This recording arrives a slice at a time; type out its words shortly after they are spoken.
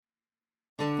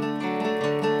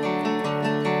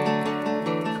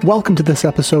Welcome to this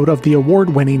episode of the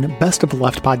award-winning Best of the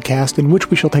Left podcast, in which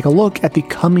we shall take a look at the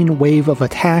coming wave of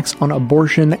attacks on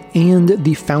abortion and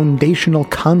the foundational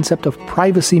concept of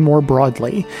privacy more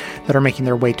broadly that are making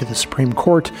their way to the Supreme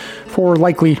Court for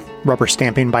likely rubber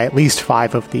stamping by at least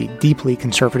 5 of the deeply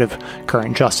conservative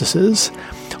current justices.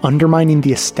 Undermining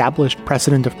the established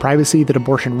precedent of privacy that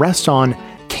abortion rests on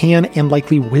can and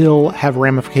likely will have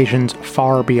ramifications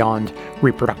far beyond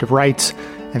reproductive rights.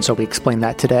 And so we explain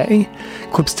that today.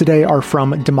 Clips today are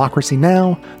from Democracy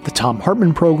Now!, the Thom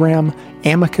Hartmann Program,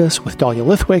 Amicus with Dahlia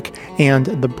Lithwick, and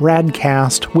the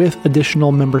Bradcast with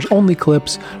additional members-only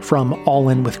clips from All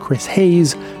In with Chris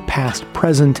Hayes, Past,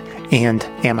 Present, and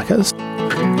Amicus.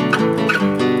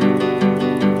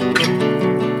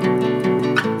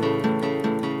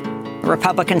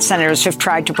 Republican senators have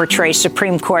tried to portray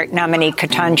Supreme Court nominee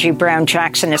Ketanji Brown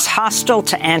Jackson as hostile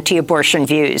to anti-abortion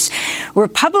views.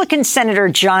 Republican Senator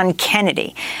John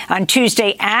Kennedy on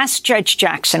Tuesday asked Judge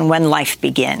Jackson when life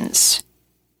begins.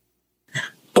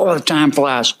 Boy, the time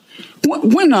flies.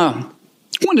 When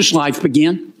does life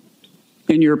begin,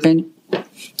 in your opinion?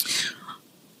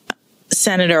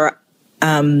 Senator,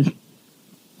 I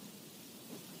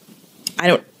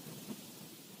don't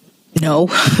know.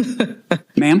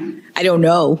 Ma'am? I don't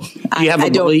know. Do you have a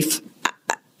belief?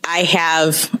 I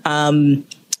have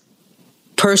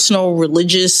personal,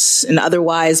 religious, and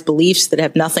otherwise beliefs that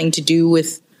have nothing to do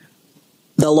with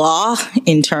the law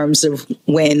in terms of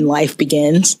when life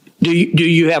begins. Do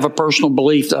you have a personal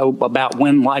belief, though, about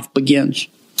when life begins?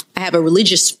 I have a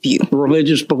religious view.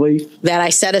 Religious belief? That I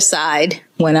set aside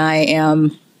when I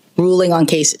am ruling on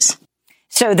cases.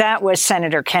 So that was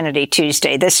Senator Kennedy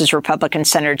Tuesday. This is Republican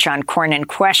Senator John Cornyn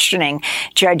questioning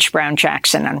Judge Brown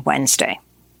Jackson on Wednesday.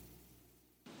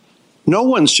 No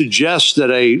one suggests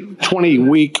that a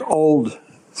 20-week-old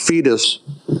fetus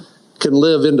can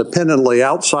live independently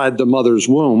outside the mother's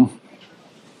womb.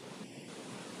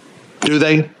 Do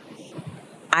they?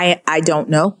 I don't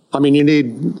know. I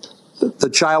mean,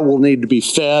 the child will need to be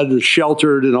fed or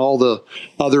sheltered and all the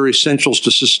other essentials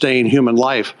to sustain human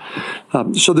life.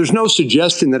 So there's no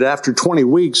suggestion that after 20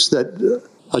 weeks that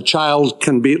a child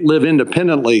can live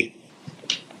independently,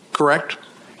 correct?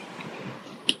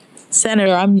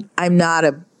 Senator, I'm not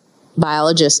a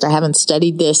biologist. I haven't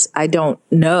studied this. I don't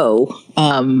know.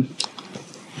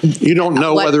 You don't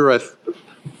know whether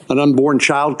an unborn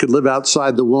child could live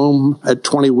outside the womb at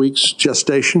 20 weeks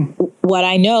gestation? What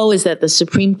I know is that the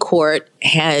Supreme Court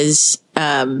has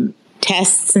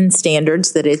tests and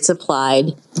standards that it's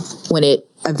applied when it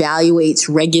evaluates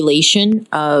regulation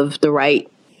of the right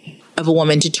of a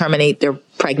woman to terminate their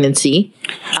pregnancy.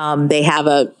 They have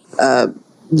the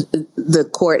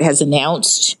court has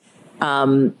announced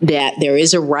that there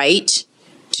is a right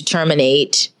to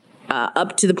terminate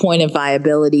up to the point of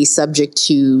viability, subject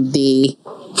to the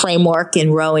framework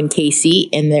in Roe and Casey,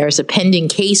 and there's a pending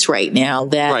case right now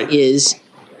that is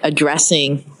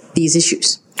addressing these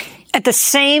issues. At the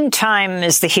same time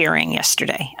as the hearing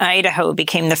yesterday, Idaho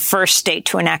became the first state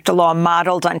to enact a law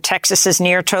modeled on Texas's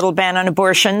near-total ban on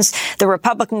abortions. The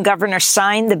Republican governor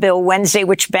signed the bill Wednesday,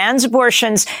 which bans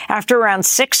abortions after around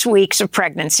 6 weeks of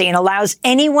pregnancy and allows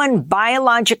anyone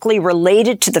biologically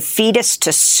related to the fetus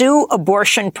to sue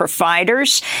abortion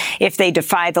providers if they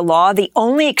defy the law. The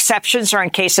only exceptions are in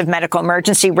case of medical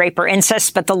emergency, rape, or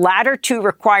incest, but the latter two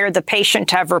require the patient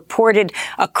to have reported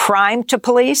a crime to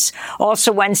police.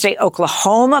 Also Wednesday,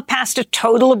 Oklahoma passed a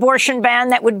total abortion ban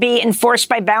that would be enforced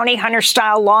by bounty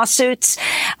hunter-style lawsuits.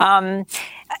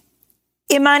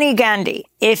 Imani Gandhi,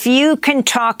 if you can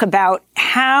talk about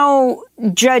how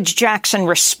Judge Jackson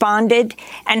responded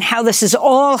and how this is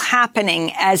all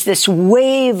happening as this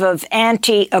wave of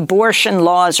anti-abortion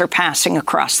laws are passing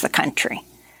across the country.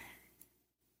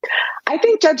 I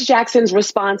think Judge Jackson's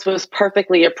response was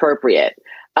perfectly appropriate.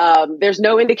 There's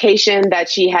no indication that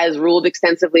she has ruled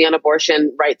extensively on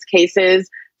abortion rights cases.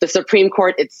 The Supreme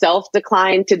Court itself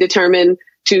declined to determine,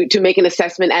 to make an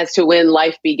assessment as to when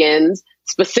life begins,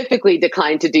 specifically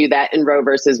declined to do that in Roe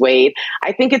versus Wade.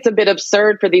 I think it's a bit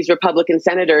absurd for these Republican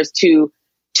senators to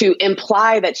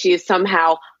imply that she is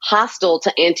somehow hostile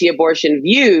to anti-abortion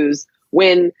views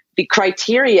when the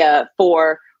criteria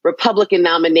for Republican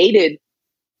nominated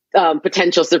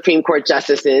potential Supreme Court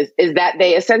justices is that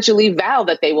they essentially vow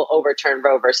that they will overturn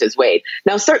Roe versus Wade.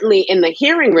 Now, certainly in the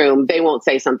hearing room, they won't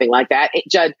say something like that.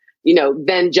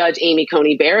 Then Judge Amy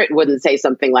Coney Barrett wouldn't say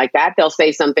something like that. They'll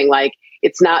say something like,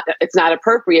 it's not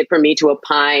appropriate for me to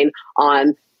opine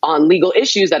on legal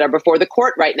issues that are before the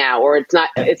court right now, or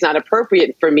it's not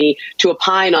appropriate for me to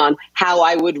opine on how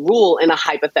I would rule in a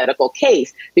hypothetical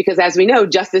case. Because as we know,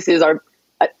 justices are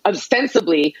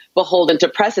ostensibly beholden to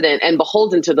precedent and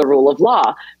beholden to the rule of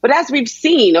law. But as we've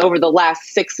seen over the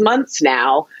last 6 months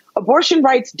now, abortion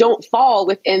rights don't fall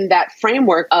within that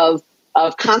framework of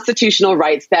constitutional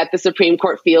rights that the Supreme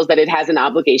Court feels that it has an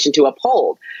obligation to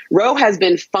uphold. Roe has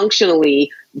been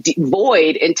functionally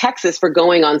void in Texas for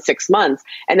going on 6 months.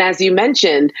 And as you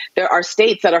mentioned, there are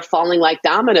states that are falling like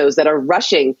dominoes that are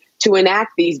rushing to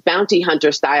enact these bounty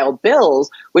hunter style bills,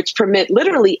 which permit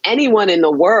literally anyone in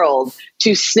the world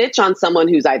to snitch on someone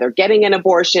who's either getting an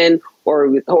abortion or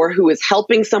who is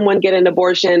helping someone get an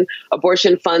abortion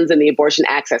funds in the abortion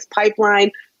access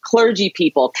pipeline, clergy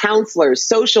people, counselors,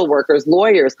 social workers,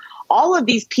 lawyers. All of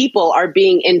these people are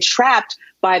being entrapped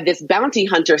by this bounty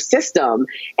hunter system,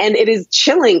 and it is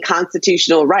chilling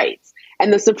constitutional rights.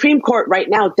 And the Supreme Court right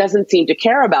now doesn't seem to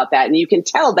care about that. And you can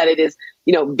tell that it is,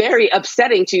 very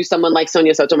upsetting to someone like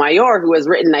Sonia Sotomayor, who has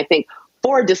written, I think,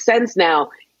 4 dissents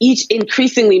now, each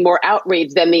increasingly more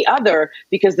outraged than the other,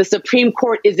 because the Supreme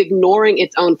Court is ignoring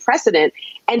its own precedent.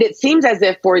 And it seems as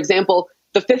if, for example,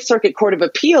 the Fifth Circuit Court of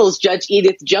Appeals, Judge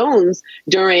Edith Jones,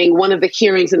 during one of the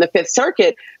hearings in the Fifth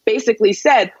Circuit, basically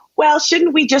said, well,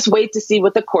 shouldn't we just wait to see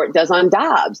what the court does on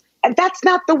Dobbs? And that's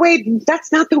not the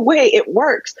way it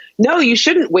works. No, you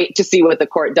shouldn't wait to see what the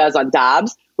court does on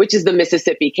Dobbs, which is the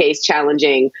Mississippi case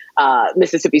challenging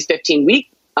Mississippi's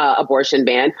 15-week abortion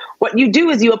ban. What you do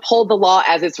is you uphold the law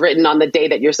as it's written on the day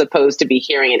that you're supposed to be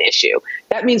hearing an issue.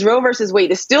 That means Roe versus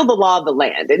Wade is still the law of the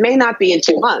land. It may not be in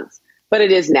 2 months, but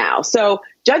it is now. So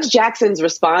Judge Jackson's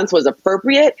response was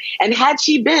appropriate. And had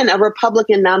she been a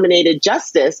Republican nominated judge,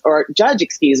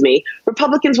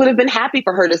 Republicans would have been happy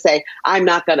for her to say, I'm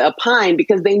not going to opine,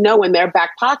 because they know in their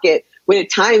back pocket, when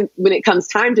it comes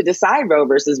time to decide Roe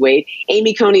versus Wade,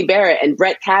 Amy Coney Barrett and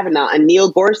Brett Kavanaugh and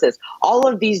Neil Gorsuch, all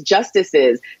of these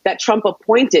justices that Trump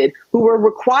appointed who were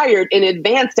required in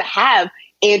advance to have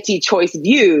anti-choice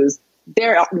views,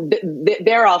 they're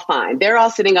all fine. They're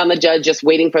all sitting on the judge just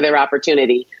waiting for their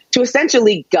opportunity to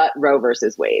essentially gut Roe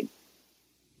versus Wade.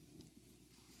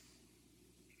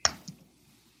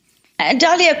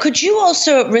 Dalia, could you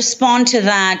also respond to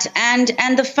that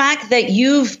and the fact that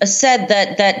you've said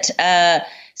that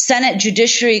Senate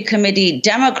Judiciary Committee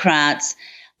Democrats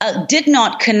did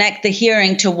not connect the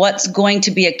hearing to what's going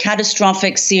to be a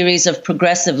catastrophic series of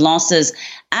progressive losses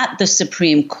at the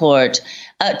Supreme Court?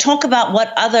 Talk about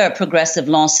what other progressive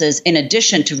losses, in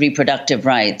addition to reproductive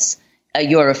rights,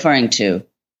 you're referring to.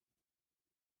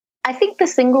 I think the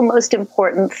single most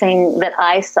important thing that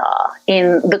I saw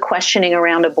in the questioning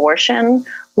around abortion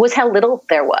was how little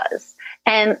there was.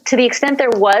 And to the extent there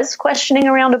was questioning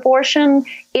around abortion,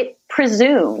 it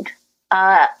presumed,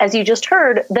 as you just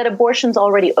heard, that abortion's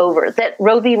already over, that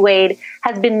Roe v. Wade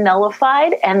has been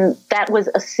nullified, and that was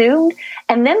assumed.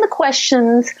 And then the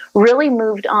questions really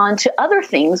moved on to other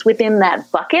things within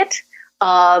that bucket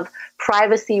of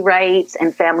privacy rights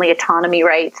and family autonomy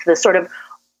rights, the sort of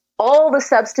all the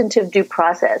substantive due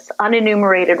process,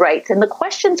 unenumerated rights. And the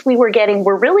questions we were getting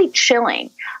were really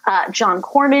chilling. John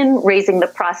Cornyn raising the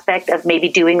prospect of maybe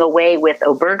doing away with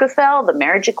Obergefell, the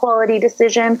marriage equality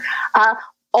decision.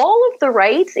 All of the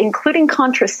rights, including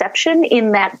contraception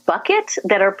in that bucket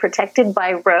that are protected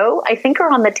by Roe, I think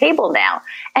are on the table now.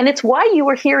 And it's why you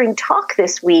were hearing talk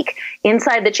this week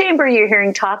inside the chamber. You're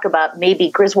hearing talk about maybe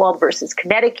Griswold versus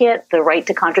Connecticut, the right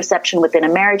to contraception within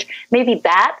a marriage. Maybe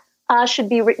that should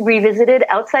be revisited.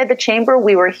 Outside the chamber,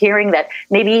 we were hearing that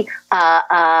maybe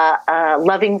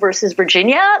Loving versus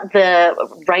Virginia,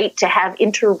 the right to have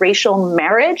interracial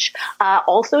marriage,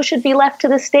 also should be left to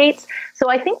the states. So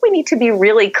I think we need to be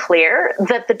really clear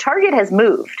that the target has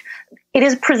moved. It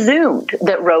is presumed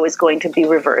that Roe is going to be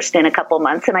reversed in a couple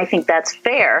months, and I think that's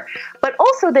fair, but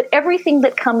also that everything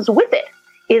that comes with it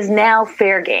is now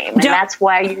fair game. And that's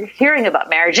why you're hearing about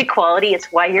marriage equality. It's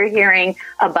why you're hearing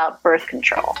about birth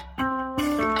control.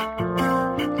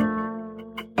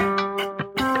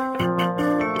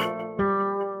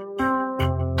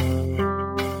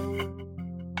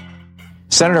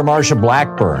 Senator Marsha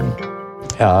Blackburn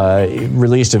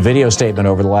released a video statement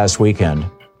over the last weekend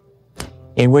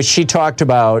in which she talked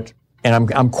about, and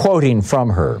I'm quoting from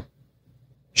her,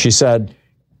 she said,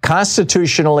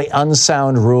 constitutionally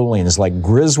unsound rulings like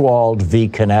Griswold v.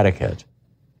 Connecticut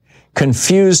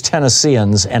confuse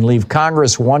Tennesseans and leave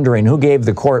Congress wondering who gave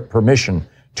the court permission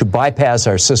to bypass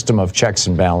our system of checks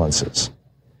and balances.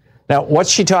 Now, what's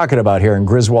she talking about here in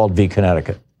Griswold v.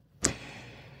 Connecticut?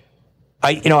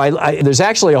 There's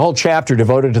actually a whole chapter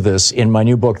devoted to this in my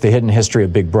new book, The Hidden History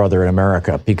of Big Brother in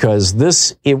America, because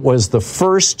it was the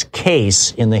first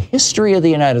case in the history of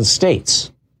the United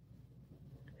States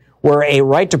where a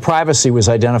right to privacy was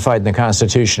identified in the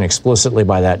Constitution explicitly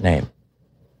by that name.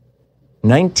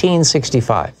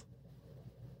 1965.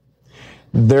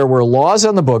 There were laws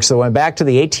on the books that went back to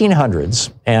the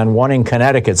 1800s, and one in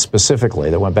Connecticut specifically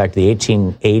that went back to the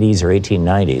 1880s or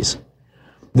 1890s,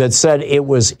 that said it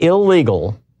was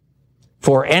illegal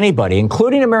for anybody,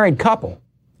 including a married couple,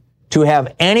 to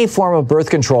have any form of birth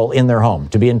control in their home,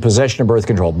 to be in possession of birth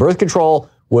control. Birth control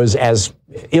was as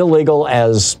illegal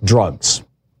as drugs,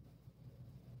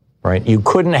 right? You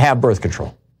couldn't have birth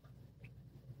control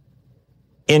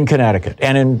in Connecticut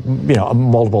and in,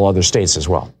 multiple other states as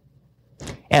well.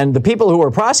 And the people who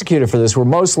were prosecuted for this were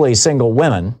mostly single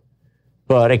women,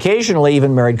 but occasionally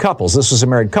even married couples. This was a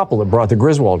married couple that brought the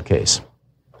Griswold case,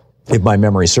 if my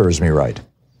memory serves me right.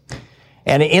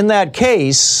 And in that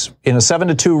case, in a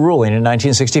 7-2 ruling in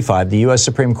 1965, the U.S.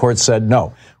 Supreme Court said,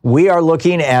 no, we are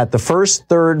looking at the First,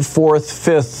 Third, Fourth,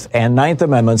 Fifth, and Ninth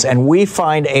Amendments, and we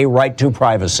find a right to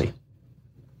privacy.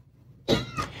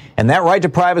 And that right to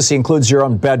privacy includes your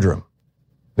own bedroom.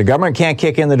 The government can't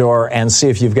kick in the door and see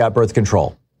if you've got birth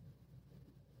control.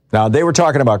 Now, they were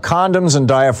talking about condoms and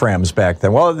diaphragms back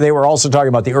then. Well, they were also talking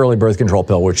about the early birth control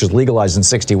pill, which was legalized in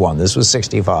 61. This was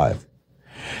 65.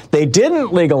 They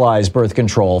didn't legalize birth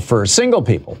control for single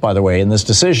people, by the way, in this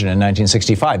decision in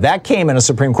 1965. That came in a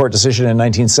Supreme Court decision in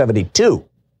 1972.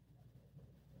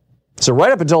 So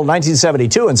right up until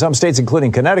 1972, in some states,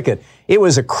 including Connecticut, it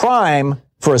was a crime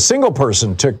for a single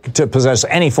person to possess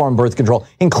any form of birth control,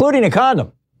 including a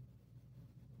condom.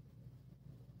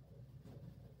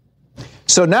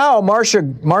 So now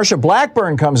Marsha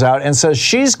Blackburn comes out and says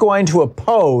she's going to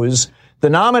oppose the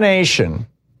nomination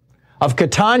of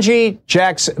Ketanji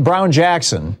Brown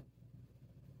Jackson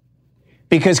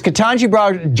because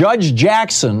Judge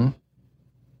Jackson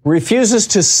refuses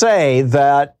to say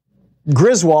that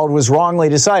Griswold was wrongly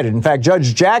decided. In fact,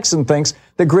 Judge Jackson thinks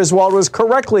that Griswold was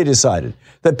correctly decided,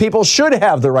 that people should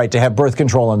have the right to have birth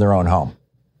control in their own home.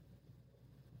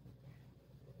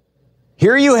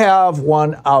 Here you have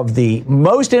one of the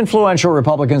most influential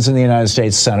Republicans in the United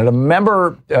States Senate,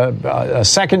 a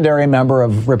secondary member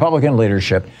of Republican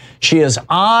leadership. She is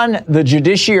on the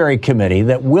Judiciary Committee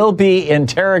that will be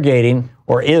interrogating,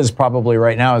 or is probably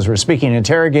right now as we're speaking,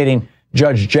 interrogating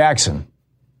Judge Jackson,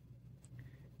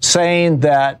 saying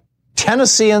that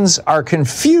Tennesseans are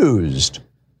confused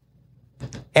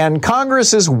and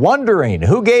Congress is wondering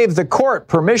who gave the court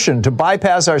permission to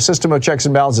bypass our system of checks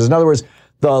and balances. In other words,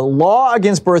 the law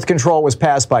against birth control was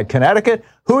passed by Connecticut.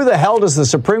 Who the hell does the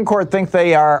Supreme Court think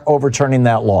they are overturning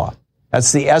that law?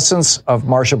 That's the essence of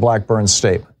Marsha Blackburn's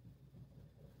statement.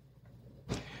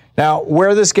 Now,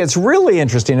 where this gets really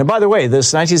interesting, and by the way,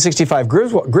 this 1965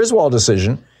 Griswold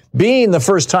decision, being the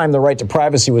first time the right to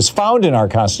privacy was found in our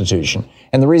Constitution,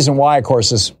 and the reason why, of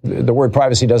course, is the word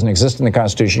privacy doesn't exist in the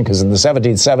Constitution, because in the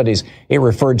 1770s, it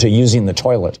referred to using the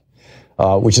toilet,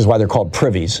 which is why they're called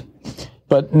privies.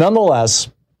 But nonetheless,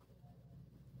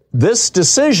 this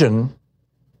decision,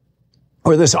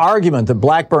 or this argument that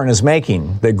Blackburn is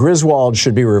making, that Griswold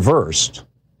should be reversed,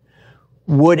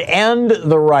 would end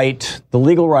the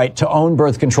legal right to own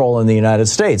birth control in the United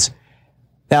States.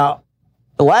 Now,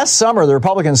 last summer, the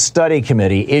Republican Study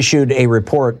Committee issued a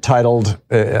report titled,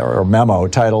 or a memo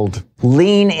titled,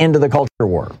 Lean into the Culture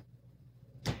War.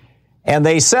 And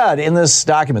they said in this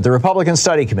document, the Republican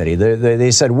Study Committee, they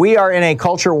said, we are in a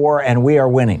culture war and we are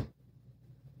winning.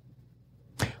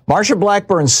 Marsha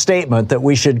Blackburn's statement that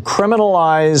we should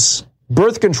criminalize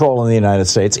birth control in the United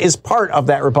States is part of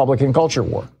that Republican culture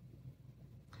war.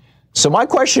 So my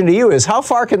question to you is, how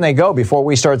far can they go before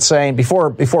we start saying, before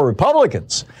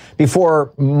Republicans,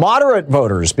 before moderate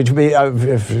voters,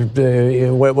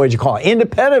 what would you call it,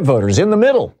 independent voters, in the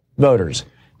middle voters,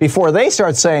 before they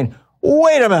start saying,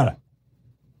 wait a minute.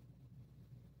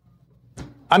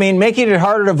 I mean, making it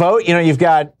harder to vote, you've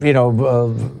got,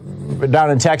 down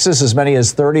in Texas, as many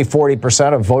as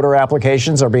 30-40% of voter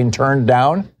applications are being turned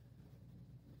down.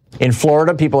 In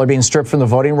Florida, people are being stripped from the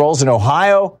voting rolls. In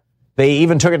Ohio, they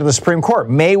even took it to the Supreme Court.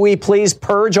 May we please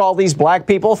purge all these black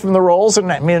people from the rolls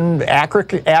in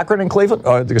Akron and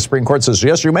Cleveland? The Supreme Court says,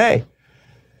 yes, you may.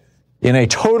 In a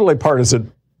totally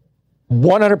partisan,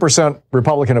 100%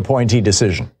 Republican appointee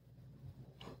decision.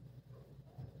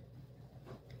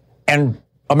 And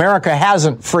America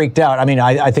hasn't freaked out. I mean,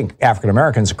 I think African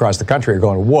Americans across the country are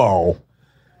going, whoa.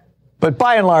 But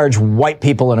by and large, white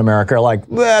people in America are like,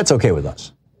 that's okay with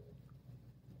us.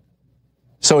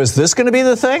 So is this going to be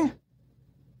the thing?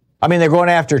 I mean, they're going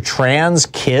after trans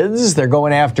kids. They're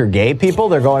going after gay people.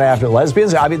 They're going after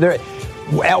lesbians. I mean, at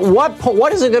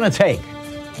what is it going to take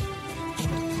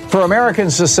for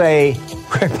Americans to say,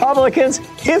 Republicans,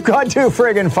 you've gone too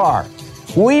friggin' far.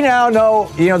 We now know,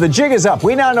 the jig is up.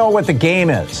 We now know what the game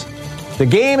is. The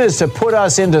game is to put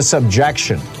us into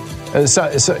subjection. Is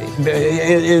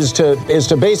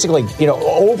to basically,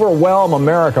 overwhelm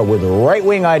America with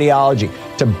right-wing ideology,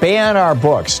 to ban our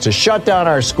books, to shut down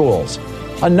our schools.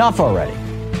 Enough already.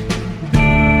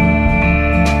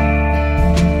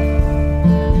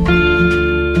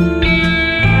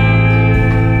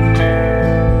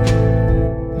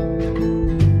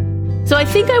 So I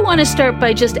think I want to start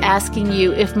by just asking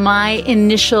you if my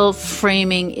initial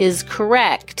framing is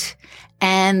correct,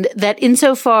 and that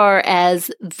insofar as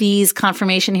these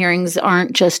confirmation hearings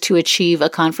aren't just to achieve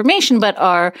a confirmation, but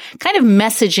are kind of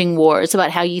messaging wars about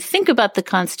how you think about the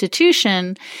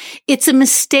Constitution, it's a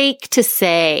mistake to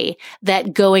say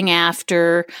that going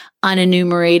after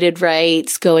unenumerated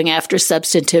rights, going after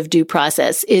substantive due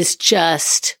process is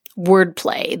just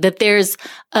wordplay, that there's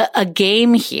a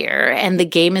game here, and the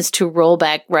game is to roll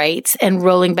back rights, and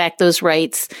rolling back those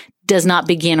rights does not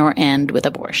begin or end with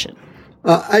abortion.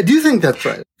 I do think that's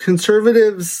right.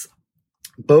 Conservatives,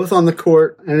 both on the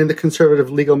court and in the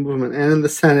conservative legal movement and in the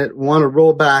Senate, want to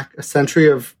roll back a century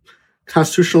of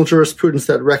constitutional jurisprudence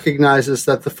that recognizes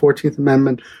that the 14th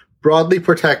Amendment broadly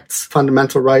protects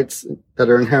fundamental rights that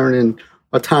are inherent in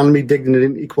autonomy, dignity,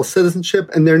 and equal citizenship,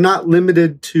 and they're not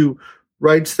limited to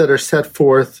rights that are set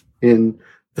forth in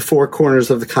the four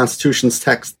corners of the Constitution's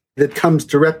text that comes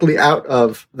directly out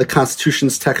of the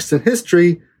Constitution's text and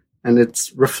history, and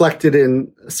it's reflected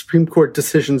in Supreme Court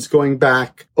decisions going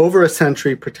back over a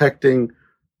century protecting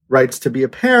rights to be a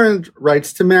parent,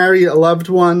 rights to marry a loved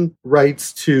one,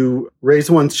 rights to raise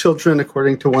one's children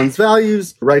according to one's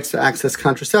values, rights to access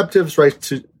contraceptives, rights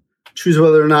to choose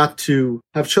whether or not to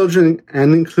have children,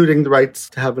 and including the rights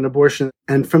to have an abortion.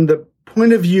 And from the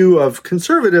point of view of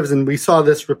conservatives, and we saw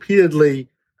this repeatedly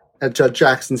at Judge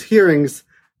Jackson's hearings,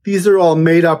 these are all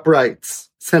made-up rights.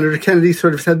 Senator Kennedy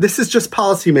sort of said, this is just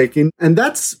policymaking, and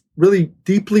that's really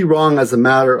deeply wrong as a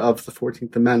matter of the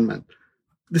 14th Amendment.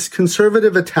 This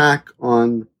conservative attack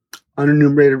on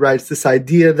unenumerated rights, this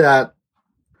idea that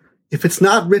if it's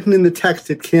not written in the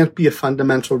text, it can't be a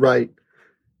fundamental right,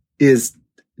 is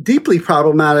deeply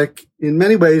problematic in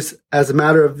many ways as a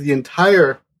matter of the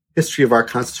entire history of our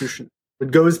Constitution. It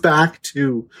goes back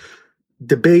to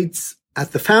debates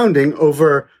at the founding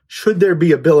over should there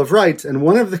be a Bill of Rights. And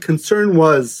one of the concern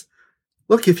was,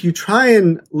 look, if you try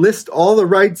and list all the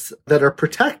rights that are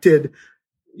protected,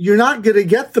 you're not going to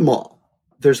get them all.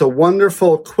 There's a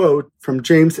wonderful quote from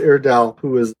James Iredell,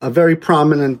 who is a very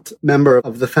prominent member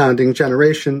of the founding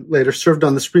generation, later served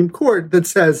on the Supreme Court, that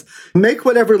says, make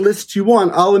whatever list you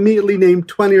want. I'll immediately name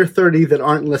 20 or 30 that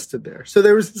aren't listed there. So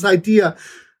there was this idea,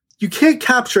 you can't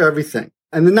capture everything.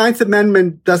 And the Ninth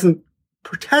Amendment doesn't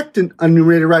protect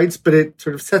unenumerated rights, but it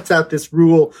sort of sets out this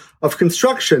rule of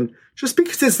construction. Just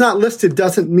because it's not listed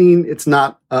doesn't mean it's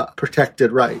not a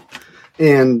protected right.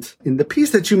 And in the piece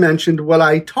that you mentioned, what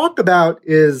I talk about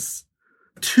is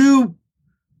two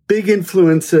big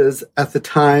influences at the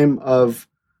time of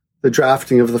the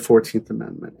drafting of the 14th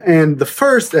Amendment. And the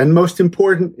first and most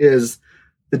important is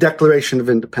the Declaration of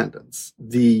Independence.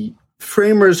 The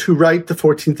framers who write the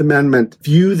 14th Amendment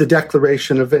view the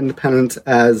Declaration of Independence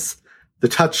as the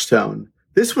touchstone.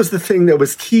 This was the thing that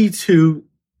was key to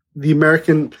the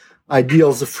American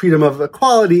ideals of freedom, of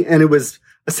equality, and it was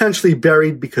essentially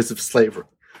buried because of slavery.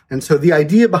 And so the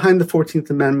idea behind the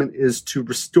 14th Amendment is to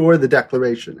restore the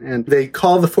Declaration. And they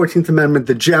call the 14th Amendment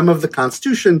the gem of the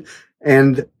Constitution,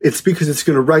 and it's because it's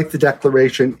going to write the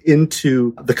Declaration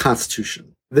into the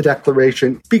Constitution. The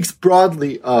Declaration speaks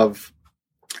broadly of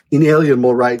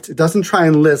inalienable rights. It doesn't try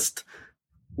and list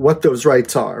what those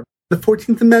rights are. The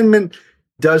 14th Amendment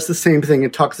does the same thing.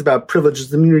 It talks about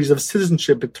privileges and immunities of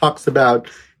citizenship. It talks about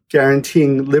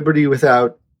guaranteeing liberty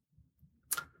without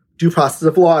due process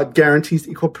of law. It guarantees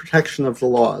equal protection of the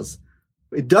laws.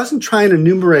 It doesn't try and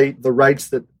enumerate the rights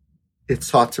that it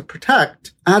sought to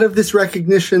protect out of this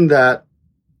recognition that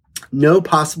no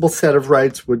possible set of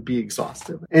rights would be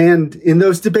exhaustive. And in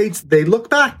those debates, they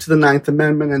look back to the Ninth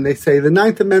Amendment and they say the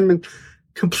Ninth Amendment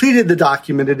completed the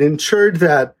document. It ensured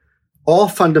that all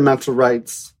fundamental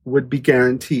rights would be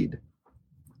guaranteed.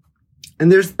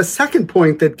 And there's a second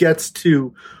point that gets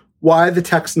to why the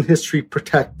text and history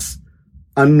protects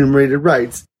unenumerated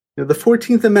rights. The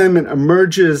 14th Amendment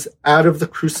emerges out of the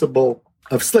crucible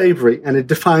of slavery, and it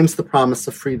defines the promise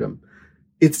of freedom.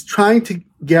 It's trying to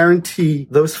guarantee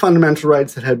those fundamental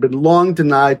rights that had been long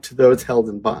denied to those held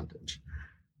in bondage.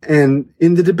 And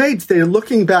in the debates, they're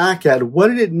looking back at what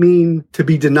did it mean to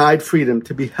be denied freedom,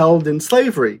 to be held in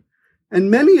slavery. And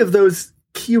many of those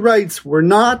key rights were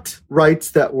not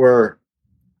rights that were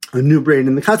enumerated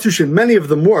in the Constitution. Many of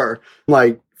them were,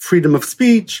 like freedom of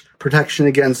speech, protection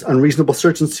against unreasonable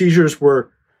search and seizures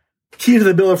were key to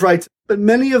the Bill of Rights, but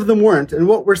many of them weren't. And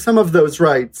what were some of those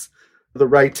rights? The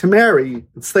right to marry.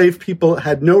 Enslaved people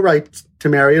had no right to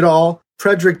marry at all.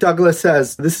 Frederick Douglass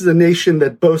says, this is a nation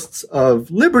that boasts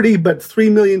of liberty, but 3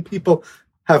 million people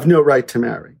have no right to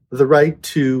marry. The right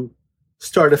to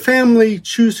start a family,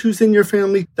 choose who's in your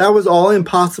family, that was all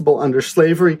impossible under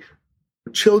slavery.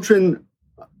 Children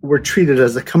were treated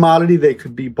as a commodity. They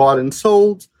could be bought and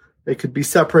sold. They could be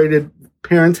separated.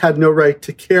 Parents had no right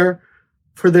to care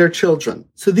for their children.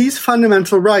 So these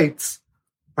fundamental rights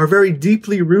are very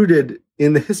deeply rooted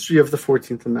in the history of the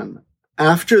 14th Amendment.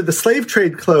 After the slave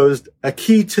trade closed, a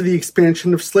key to the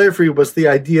expansion of slavery was the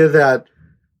idea that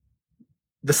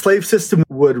the slave system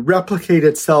would replicate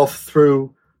itself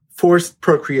through forced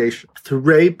procreation, through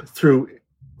rape, through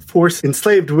force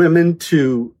enslaved women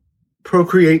to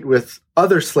procreate with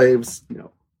other slaves,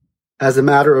 as a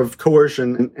matter of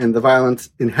coercion and the violence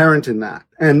inherent in that.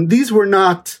 And these were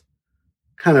not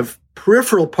kind of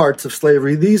peripheral parts of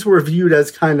slavery. These were viewed as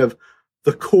kind of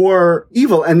the core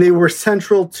evil, and they were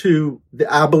central to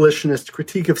the abolitionist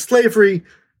critique of slavery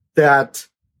that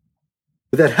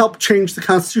helped change the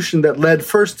Constitution, that led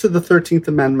first to the 13th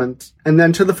Amendment and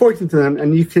then to the 14th Amendment.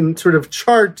 And you can sort of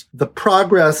chart the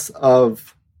progress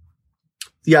of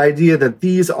the idea that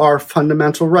these are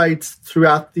fundamental rights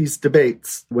throughout these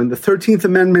debates. When the 13th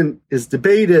Amendment is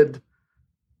debated,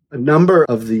 a number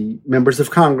of the members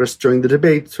of Congress during the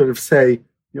debate sort of say,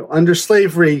 under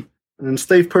slavery, an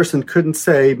enslaved person couldn't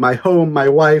say, my home, my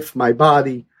wife, my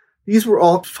body. These were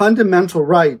all fundamental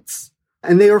rights,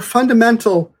 and they were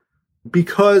fundamental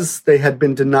because they had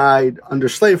been denied under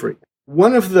slavery.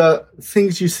 One of the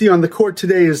things you see on the court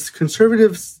today is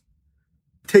conservatives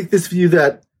take this view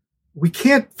that we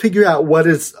can't figure out what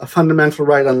is a fundamental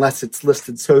right unless it's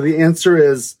listed. So the answer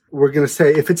is, we're going to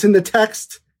say, if it's in the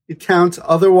text, it counts.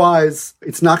 Otherwise,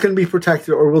 it's not going to be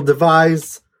protected, or we'll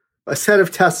devise a set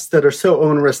of tests that are so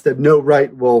onerous that no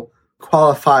right will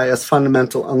qualify as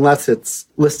fundamental unless it's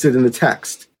listed in the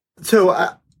text.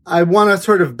 So I want to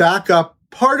sort of back up.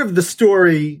 Part of the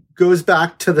story goes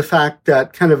back to the fact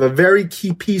that kind of a very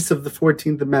key piece of the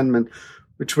 14th Amendment,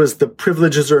 which was the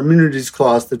Privileges or Immunities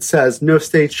Clause that says no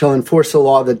state shall enforce a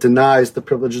law that denies the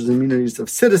privileges and immunities of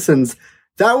citizens,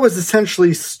 that was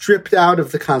essentially stripped out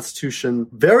of the Constitution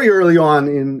very early on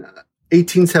in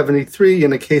 1873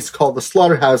 in a case called the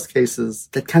Slaughterhouse Cases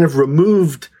that kind of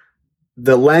removed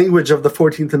the language of the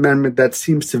 14th Amendment that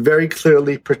seems to very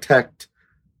clearly protect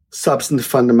substantive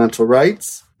fundamental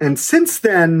rights. And since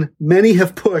then, many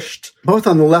have pushed, both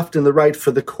on the left and the right,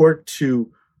 for the court to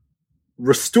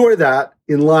restore that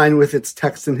in line with its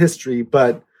text and history.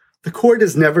 But the court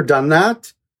has never done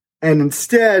that. And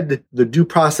instead, the Due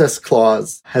Process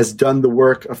Clause has done the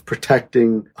work of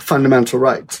protecting fundamental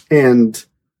rights. And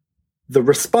the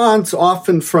response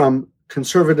often from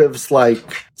conservatives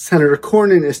like Senator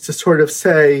Cornyn is to sort of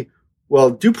say, well,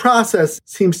 due process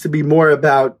seems to be more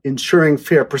about ensuring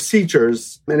fair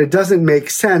procedures, and it doesn't make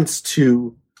sense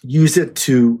to use it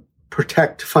to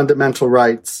protect fundamental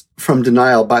rights from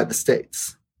denial by the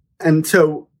states. And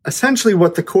so essentially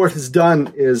what the court has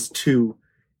done is to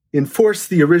enforce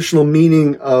the original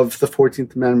meaning of the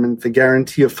 14th Amendment, the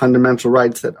guarantee of fundamental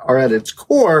rights that are at its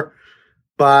core,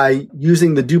 by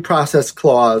using the Due Process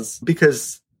Clause,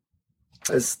 because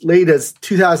as late as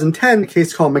 2010, a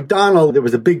case called McDonald, there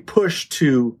was a big push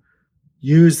to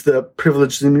use the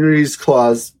Privileges and Immunities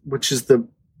Clause, which is the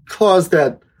clause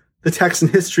that the text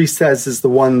and history says is the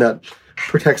one that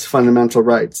protects fundamental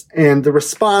rights. And the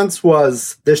response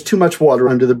was, there's too much water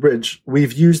under the bridge.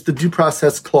 We've used the Due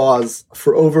Process Clause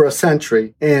for over a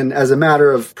century. And as a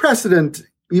matter of precedent,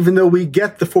 even though we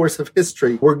get the force of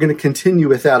history, we're going to continue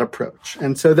with that approach.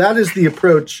 And so that is the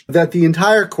approach that the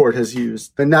entire court has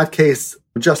used. In that case,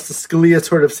 Justice Scalia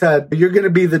sort of said, you're going to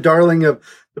be the darling of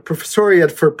the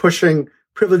professoriate for pushing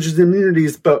privileges and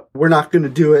immunities, but we're not going to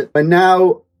do it. And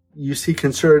now you see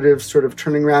conservatives sort of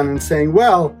turning around and saying,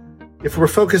 well, if we're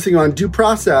focusing on due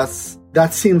process,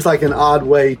 that seems like an odd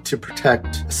way to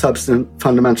protect substantive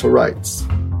fundamental rights.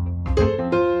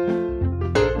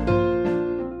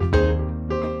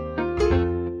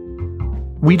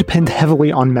 We depend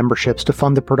heavily on memberships to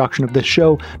fund the production of this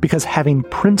show because having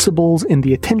principles in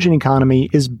the attention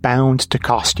economy is bound to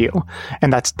cost you,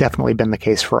 and that's definitely been the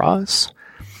case for us.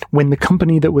 When the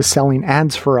company that was selling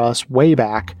ads for us way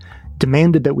back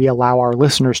demanded that we allow our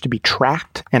listeners to be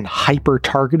tracked and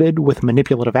hyper-targeted with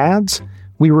manipulative ads,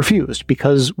 we refused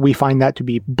because we find that to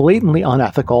be blatantly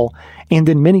unethical and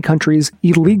in many countries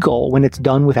illegal when it's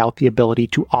done without the ability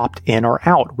to opt in or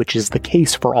out, which is the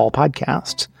case for all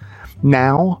podcasts.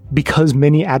 Now, because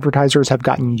many advertisers have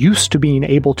gotten used to being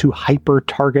able to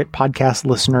hyper-target podcast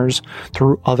listeners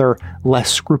through other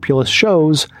less scrupulous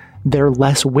shows, they're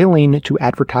less willing to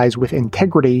advertise with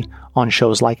integrity on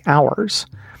shows like ours.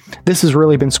 This has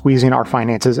really been squeezing our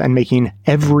finances and making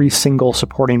every single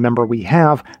supporting member we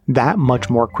have that much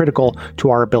more critical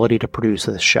to our ability to produce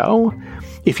this show.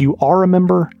 If you are a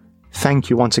member,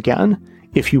 thank you once again.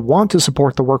 If you want to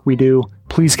support the work we do,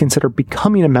 please consider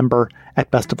becoming a member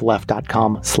at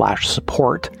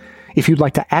bestofleft.com/support. If you'd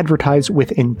like to advertise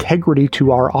with integrity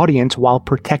to our audience while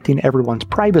protecting everyone's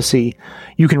privacy,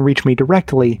 you can reach me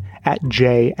directly at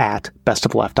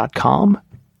j@bestofleft.com.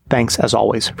 Thanks, as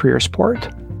always, for your support.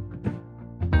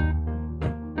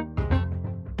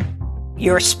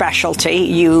 Your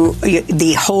specialty,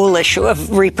 the whole issue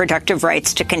of reproductive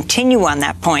rights, to continue on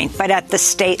that point, but at the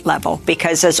state level,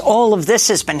 because as all of this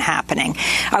has been happening,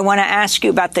 I want to ask you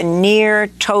about the near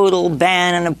total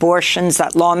ban on abortions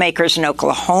that lawmakers in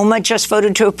Oklahoma just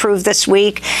voted to approve this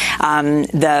week.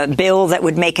 The bill that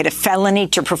would make it a felony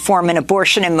to perform an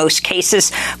abortion in most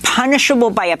cases, punishable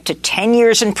by up to 10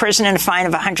 years in prison and a fine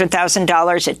of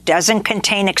 $100,000. It doesn't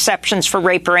contain exceptions for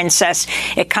rape or incest.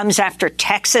 It comes after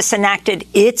Texas enacted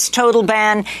its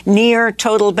near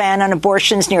total ban on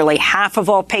abortions. Nearly half of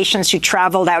all patients who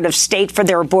traveled out of state for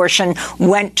their abortion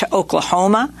went to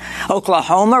Oklahoma.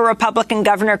 Oklahoma Republican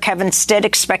Governor Kevin Stitt,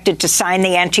 expected to sign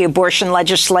the anti-abortion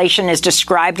legislation, has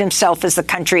described himself as the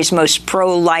country's most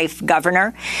pro-life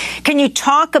governor. Can you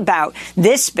talk about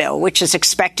this bill, which is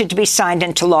expected to be signed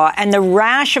into law, and the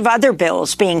rash of other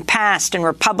bills being passed in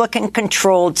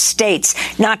Republican-controlled states,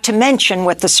 not to mention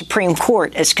what the Supreme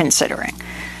Court is considering?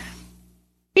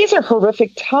 These are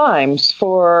horrific times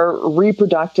for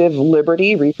reproductive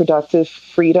liberty, reproductive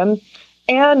freedom,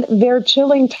 and they're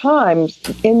chilling times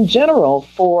in general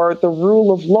for the rule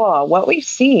of law. What we've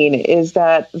seen is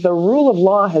that the rule of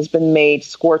law has been made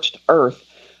scorched earth,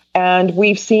 and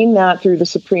we've seen that through the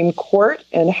Supreme Court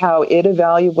and how it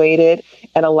evaluated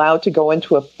and allowed to go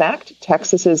into effect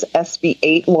Texas's SB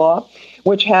 8 law,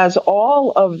 which has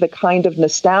all of the kind of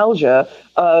nostalgia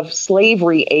of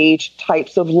slavery age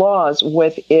types of laws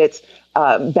with its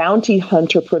bounty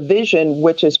hunter provision,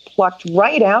 which is plucked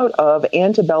right out of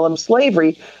antebellum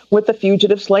slavery with the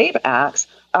Fugitive Slave Acts,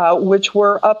 which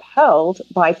were upheld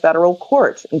by federal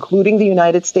courts, including the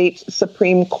United States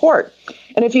Supreme Court.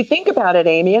 And if you think about it,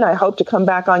 Amy, and I hope to come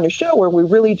back on your show where we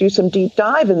really do some deep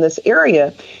dive in this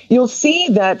area, you'll see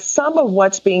that some of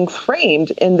what's being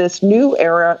framed in this new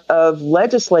era of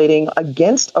legislating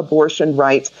against abortion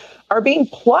rights are being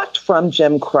plucked from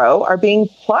Jim Crow, are being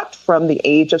plucked from the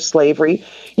age of slavery.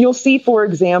 You'll see, for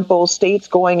example, states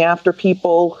going after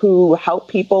people who help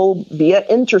people via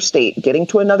interstate, getting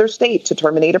to another state to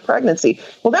terminate a pregnancy.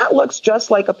 Well, that looks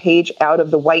just like a page out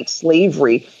of the white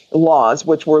slavery laws,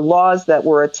 which were laws that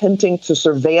were attempting to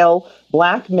surveil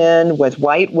Black men with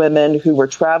white women who were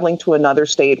traveling to another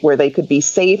state where they could be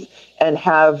safe and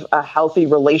have a healthy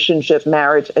relationship,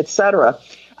 marriage, etc.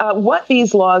 What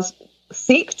these laws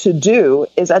seek to do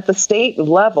is at the state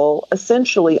level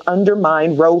essentially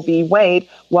undermine Roe v. Wade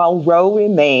while Roe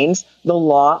remains the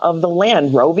law of the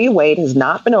land. Roe v. Wade has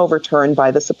not been overturned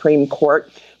by the Supreme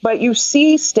Court, but you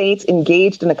see states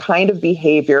engaged in a kind of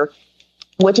behavior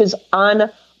which is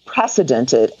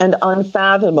unprecedented and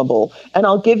unfathomable. And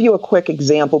I'll give you a quick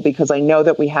example because I know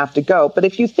that we have to go. But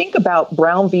if you think about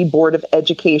Brown v. Board of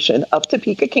Education of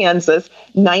Topeka, Kansas,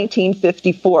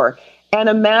 1954, and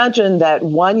imagine that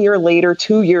 1 year later,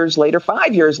 2 years later,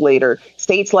 5 years later,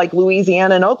 states like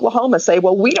Louisiana and Oklahoma say,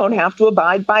 well, we don't have to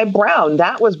abide by Brown.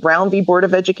 That was Brown v. Board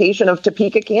of Education of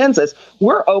Topeka, Kansas.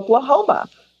 We're Oklahoma.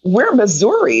 We're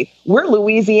Missouri. We're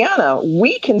Louisiana.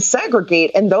 We can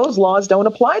segregate, and those laws don't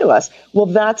apply to us. Well,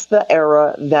 that's the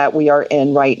era that we are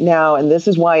in right now, and this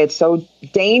is why it's so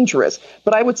dangerous.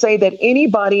 But I would say that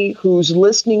anybody who's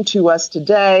listening to us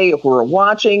today, who are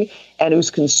watching, and who's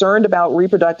concerned about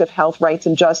reproductive health rights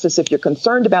and justice, if you're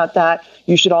concerned about that,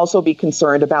 you should also be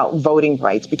concerned about voting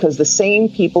rights, because the same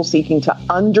people seeking to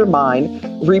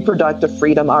undermine reproductive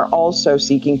freedom are also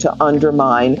seeking to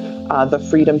undermine the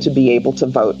freedom to be able to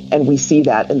vote. And we see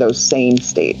that in those same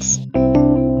states.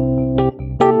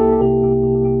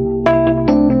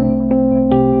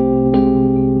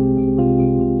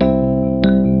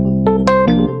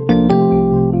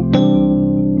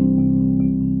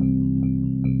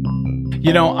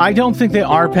 You know, I don't think they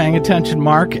are paying attention,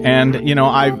 Mark. And, you know,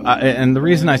 and the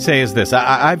reason I say is this.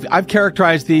 I've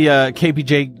characterized the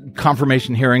KPJ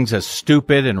confirmation hearings as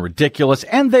stupid and ridiculous,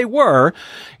 and they were.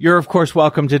 You're, of course,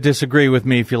 welcome to disagree with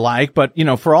me if you like, but,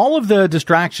 for all of the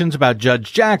distractions about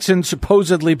Judge Jackson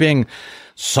supposedly being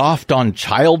soft on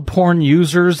child porn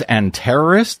users and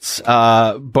terrorists,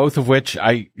 both of which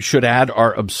I should add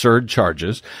are absurd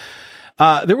charges.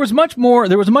 There was a much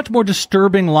more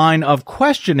disturbing line of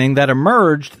questioning that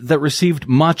emerged that received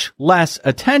much less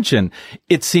attention,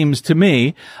 it seems to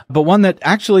me, but one that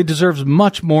actually deserves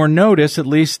much more notice, at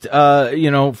least,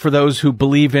 for those who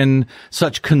believe in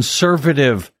such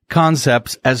conservative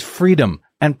concepts as freedom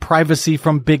and privacy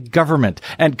from big government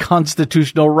and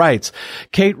constitutional rights.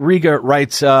 Kate Riga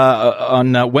writes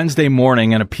on Wednesday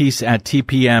morning in a piece at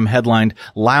TPM headlined,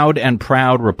 "Loud and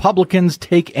Proud Republicans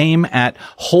Take Aim at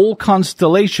Whole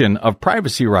Constellation of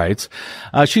Privacy Rights."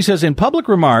 She says, in public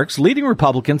remarks, leading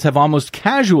Republicans have almost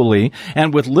casually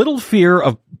and with little fear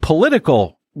of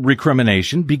political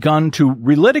recrimination begun to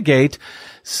relitigate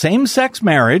same-sex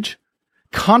marriage,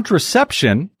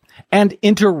 contraception, and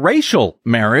interracial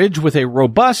marriage with a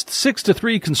robust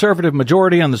 6-3 conservative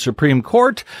majority on the Supreme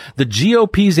Court. The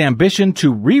GOP's ambition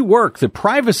to rework the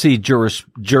privacy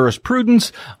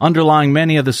jurisprudence underlying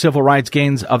many of the civil rights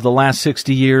gains of the last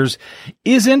 60 years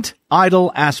isn't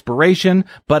idle aspiration,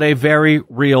 but a very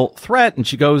real threat. And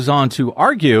she goes on to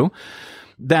argue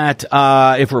that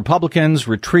if Republicans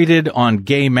retreated on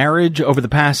gay marriage over the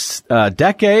past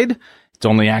decade, it's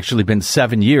only actually been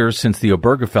 7 years since the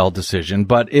Obergefell decision,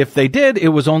 but if they did, it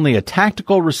was only a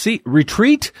tactical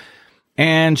retreat.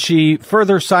 And she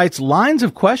further cites lines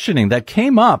of questioning that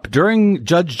came up during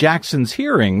Judge Jackson's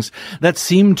hearings that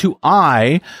seemed to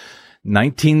eye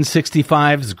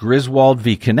 1965's Griswold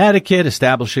v. Connecticut,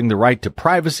 establishing the right to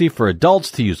privacy for adults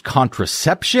to use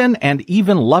contraception, and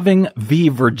even Loving v.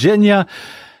 Virginia,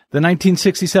 the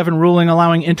 1967 ruling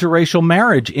allowing interracial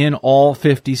marriage in all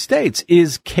 50 states.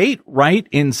 Is Kate right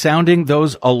in sounding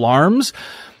those alarms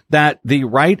that the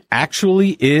right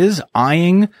actually is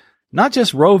eyeing not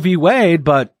just Roe v. Wade,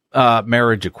 but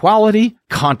marriage equality,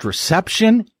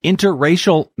 contraception,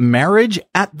 interracial marriage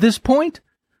at this point?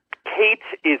 Kate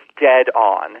is dead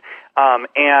on.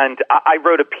 And I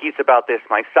wrote a piece about this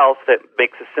myself that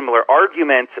makes a similar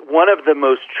argument. One of the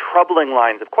most troubling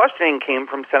lines of questioning came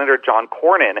from Senator John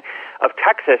Cornyn of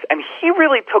Texas, and he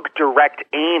really took direct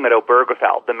aim at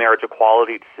Obergefell, the marriage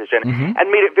equality decision, and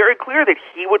made it very clear that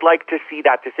he would like to see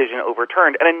that decision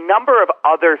overturned. And a number of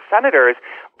other senators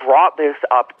brought this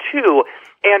up too,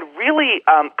 and really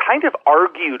kind of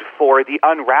argued for the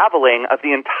unraveling of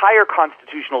the entire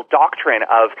constitutional doctrine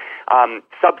of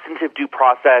substantive due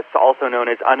process, also known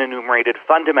as unenumerated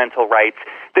fundamental rights,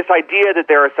 this idea that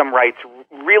there are some rights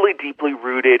really deeply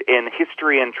rooted in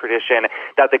history and tradition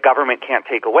that the government can't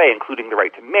take away, including the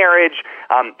right to marriage,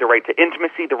 the right to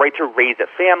intimacy, the right to raise a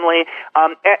family.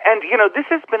 And, you know, this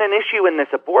has been an issue in this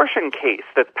abortion case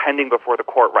that's pending before the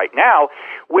court right now,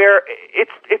 where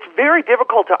it's very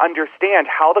difficult to understand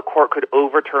how the court could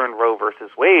overturn Roe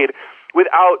versus Wade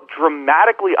without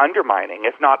dramatically undermining,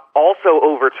 if not also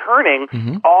overturning,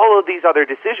 all of these other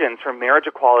decisions from marriage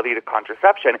equality to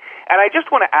contraception. And I just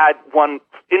want to add one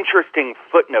interesting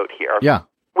footnote here. Yeah.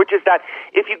 Which is that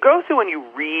if you go through and you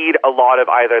read a lot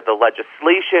of either the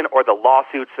legislation or the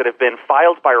lawsuits that have been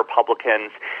filed by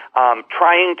Republicans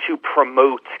trying to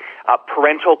promote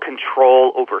parental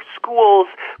control over schools,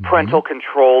 parental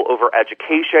control over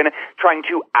education, trying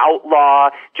to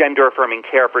outlaw gender-affirming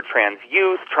care for trans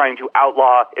youth, trying to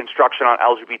outlaw instruction on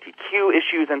LGBTQ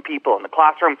issues and people in the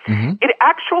classroom, it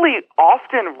actually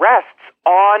often rests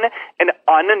on an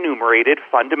unenumerated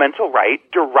fundamental right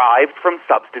derived from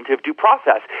substantive due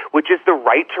process, which is the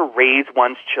right to raise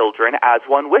one's children as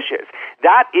one wishes.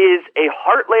 That is a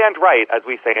heartland right, as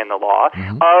we say in the law,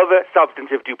 of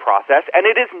substantive due process, and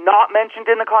it is not mentioned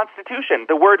in the Constitution.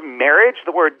 The word marriage,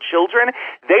 the word children,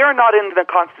 they are not in the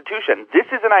Constitution. This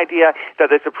is an idea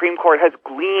that the Supreme Court has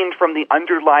gleaned from the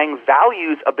underlying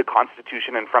values of the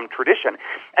Constitution and from tradition.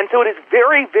 And so it is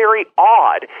very, very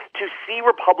odd to see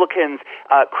Republicans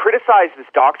criticize this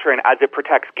doctrine as it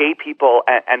protects gay people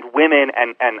and women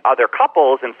and other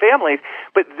couples and families,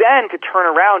 but then to turn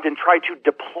around and try to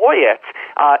deploy it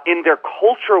in their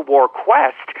culture war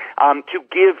quest to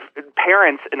give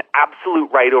parents an absolute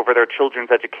right over their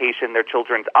children's education, their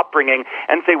children's upbringing,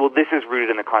 and say, well, this is rooted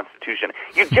in the Constitution.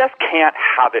 You just can't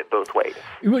have it both ways.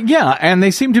 Yeah, and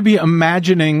they seem to be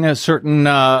imagining certain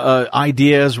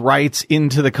ideas, rights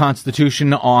into the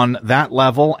Constitution on that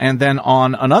level, and then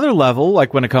on another level, level,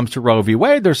 like when it comes to Roe v.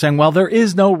 Wade, they're saying, well, there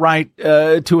is no right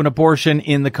to an abortion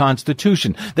in the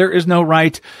Constitution. There is no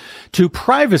right to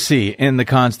privacy in the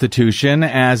Constitution,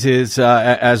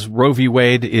 as Roe v.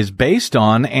 Wade is based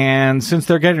on. And since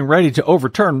they're getting ready to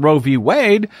overturn Roe v.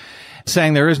 Wade,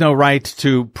 saying there is no right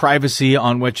to privacy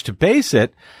on which to base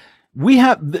it, we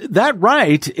have that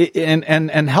right,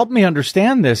 and help me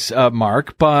understand this,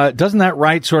 Mark, but doesn't that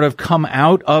right sort of come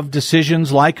out of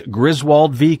decisions like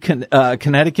Griswold v.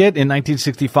 Connecticut in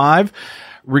 1965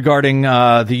 regarding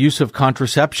the use of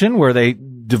contraception, where they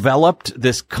developed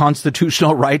this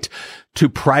constitutional right to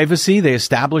privacy? They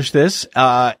established this,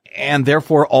 and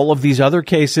therefore all of these other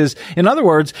cases. In other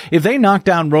words, if they knock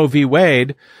down Roe v.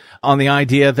 Wade on the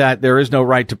idea that there is no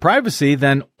right to privacy,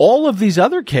 then all of these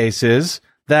other cases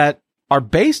that are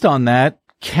based on that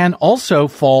can also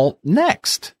fall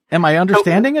next. Am I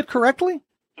understanding it correctly?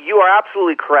 You are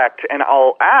absolutely correct. And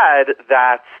I'll add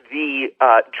that the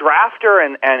drafter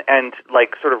and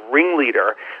like sort of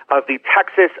ringleader of the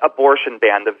Texas abortion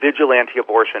ban, the vigilante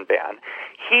abortion ban,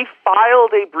 he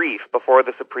filed a brief before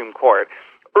the Supreme Court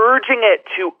urging it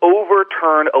to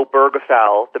overturn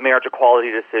Obergefell, the marriage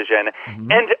equality decision,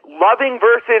 and Loving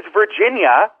versus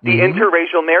Virginia, the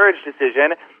interracial marriage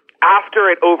decision, after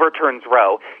it overturns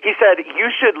Roe. He said, you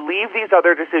should leave these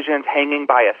other decisions hanging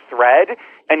by a thread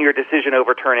and your decision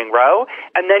overturning Roe,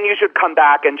 and then you should come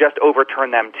back and just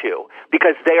overturn them too,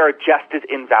 because they are just as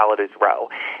invalid as Roe.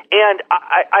 And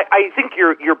I think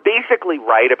you're basically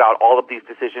right about all of these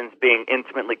decisions being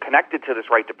intimately connected to this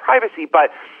right to privacy,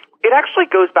 but it actually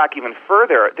goes back even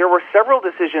further. There were several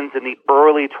decisions in the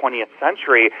early 20th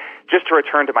century, just to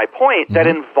return to my point, that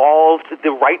involved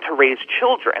the right to raise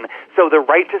children. So the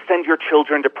right to send your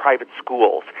children to private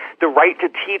schools, the right to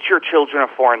teach your children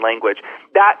a foreign language.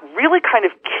 That really kind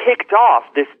of kicked off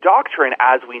this doctrine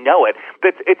as we know it.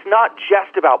 But it's not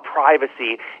just about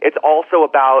privacy. It's also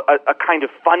about a kind of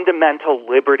fundamental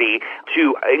liberty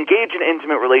to engage in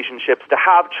intimate relationships, to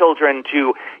have children,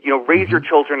 to, raise your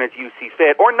children as you see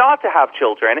fit, or not to have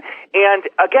children. And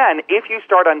again, if you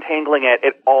start untangling it,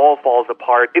 it all falls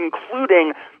apart,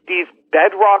 including these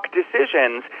bedrock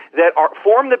decisions that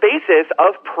form the basis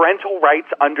of parental rights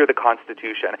under the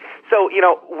Constitution. So,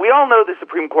 we all know the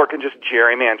Supreme Court can just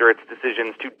gerrymander its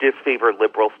decisions to disfavor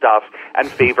liberal stuff and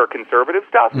favor conservative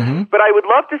stuff. But I would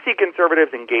love to see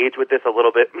conservatives engage with this a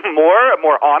little bit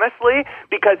more honestly,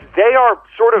 because they are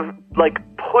sort of like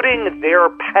putting their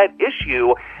pet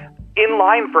issue in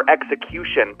line for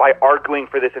execution by arguing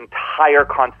for this entire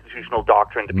constitutional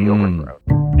doctrine to be overthrown.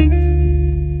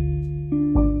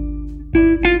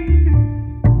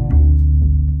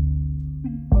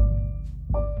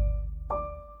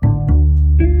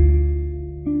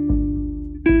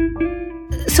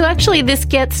 So actually, this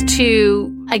gets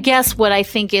to, I guess, what I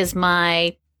think is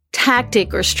my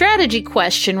tactic or strategy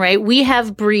question, right? We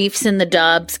have briefs in the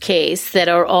Dobbs case that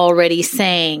are already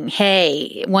saying,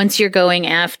 hey, once you're going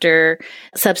after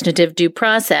substantive due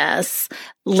process,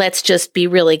 let's just be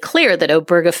really clear that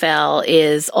Obergefell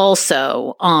is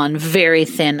also on very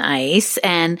thin ice.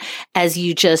 And as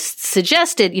you just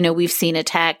suggested, we've seen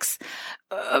attacks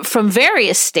from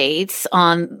various states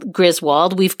on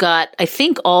Griswold. We've got, I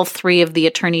think, all three of the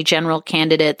attorney general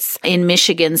candidates in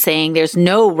Michigan saying there's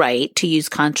no right to use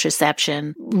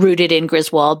contraception rooted in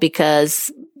Griswold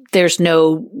because there's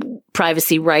no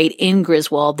privacy right in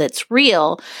Griswold that's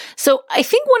real. So I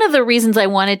think one of the reasons I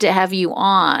wanted to have you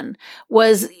on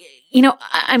was,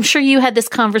 I'm sure you had this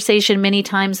conversation many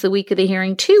times the week of the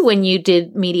hearing too when you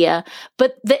did media,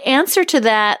 but the answer to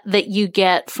that you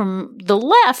get from the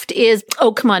left is,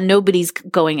 oh, come on, nobody's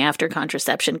going after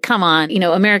contraception. Come on.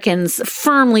 Americans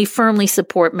firmly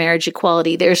support marriage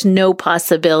equality. There's no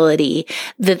possibility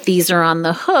that these are on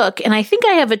the hook. And I think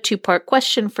I have a two-part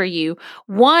question for you.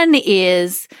 One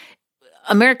is,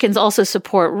 Americans also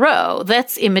support Roe.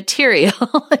 That's immaterial.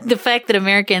 The fact that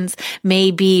Americans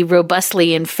may be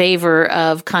robustly in favor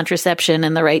of contraception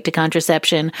and the right to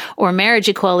contraception or marriage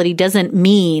equality doesn't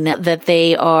mean that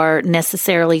they are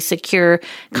necessarily secure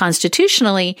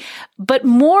constitutionally. But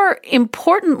more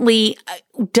importantly,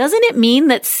 doesn't it mean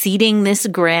that ceding this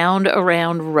ground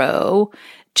around Roe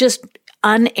just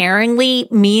unerringly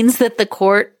means that the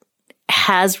court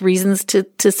has reasons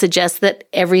to suggest that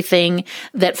everything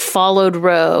that followed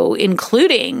Roe,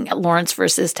 including Lawrence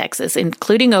versus Texas,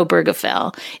 including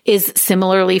Obergefell, is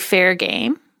similarly fair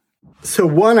game? So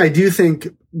one, I do think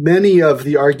many of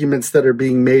the arguments that are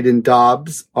being made in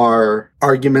Dobbs are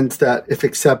arguments that, if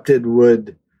accepted,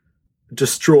 would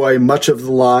destroy much of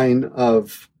the line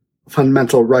of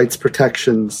fundamental rights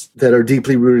protections that are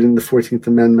deeply rooted in the 14th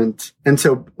Amendment. And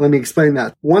so let me explain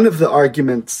that. One of the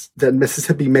arguments that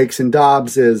Mississippi makes in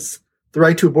Dobbs is the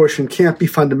right to abortion can't be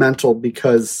fundamental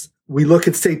because we look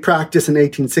at state practice in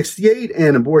 1868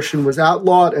 and abortion was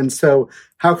outlawed. And so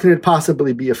how can it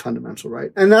possibly be a fundamental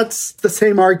right? And that's the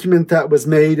same argument that was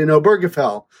made in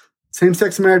Obergefell.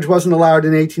 Same-sex marriage wasn't allowed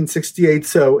in 1868,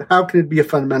 so how can it be a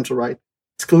fundamental right?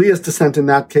 Scalia's dissent in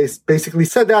that case basically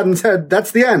said that and said,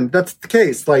 that's the end. That's the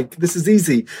case. Like, this is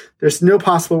easy. There's no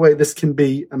possible way this can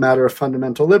be a matter of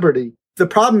fundamental liberty. The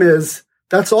problem is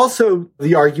that's also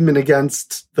the argument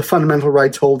against the fundamental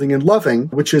rights holding in Loving,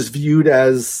 which is viewed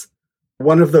as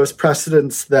one of those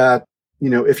precedents that,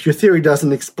 if your theory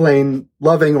doesn't explain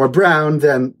Loving or Brown,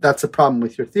 then that's a problem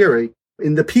with your theory.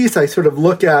 In the piece, I sort of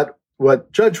look at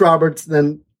what Judge Roberts,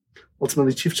 then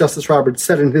ultimately Chief Justice Roberts,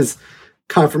 said in his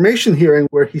confirmation hearing,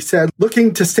 where he said,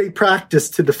 looking to state practice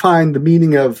to define the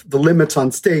meaning of the limits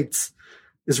on states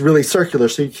is really circular.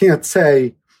 So you can't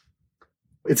say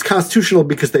it's constitutional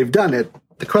because they've done it.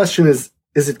 The question is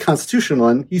it constitutional?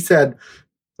 And he said,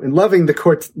 in Loving, the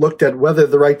court looked at whether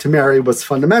the right to marry was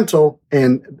fundamental,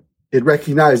 and it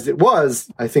recognized it was.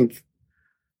 I think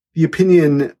the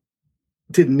opinion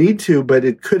didn't need to, but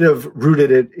it could have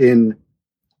rooted it in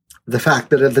the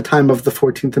fact that at the time of the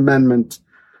 14th Amendment,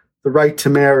 the right to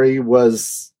marry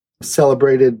was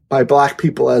celebrated by Black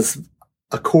people as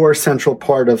a core central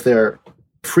part of their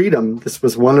freedom. This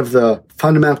was one of the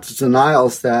fundamental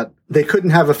denials that they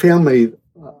couldn't have a family.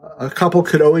 A couple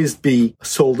could always be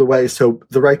sold away. So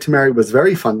the right to marry was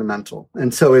very fundamental.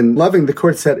 And so in Loving, the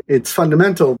court said it's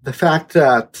fundamental. The fact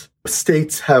that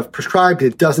states have prescribed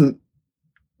it doesn't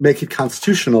make it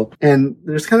constitutional. And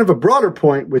there's kind of a broader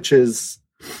point, which is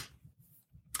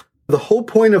the whole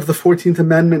point of the 14th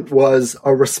Amendment was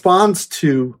a response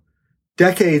to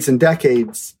decades and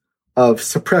decades of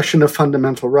suppression of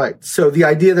fundamental rights. So the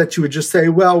idea that you would just say,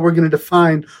 well, we're going to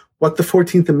define what the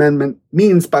 14th Amendment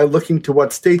means by looking to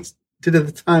what states did at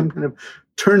the time kind of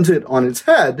turns it on its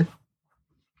head.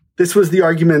 This was the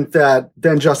argument that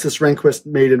then Justice Rehnquist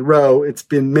made in Roe. It's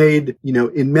been made,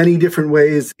 in many different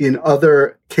ways in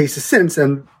other cases since.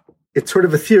 And it's sort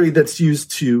of a theory that's used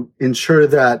to ensure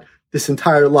that this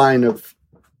entire line of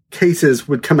cases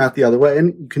would come out the other way.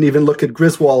 And you can even look at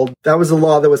Griswold. That was a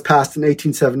law that was passed in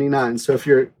 1879. So if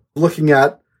you're looking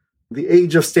at the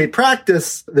age of state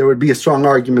practice, there would be a strong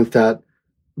argument that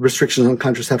restrictions on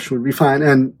contraception would be fine.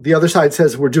 And the other side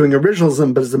says we're doing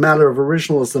originalism, but as a matter of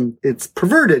originalism, it's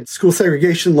perverted. School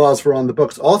segregation laws were on the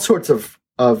books. All sorts of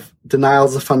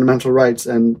denials of fundamental rights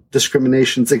and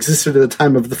discriminations existed at the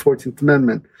time of the 14th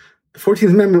Amendment. The 14th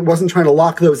Amendment wasn't trying to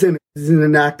lock those in. It didn't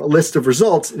enact a list of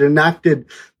results. It enacted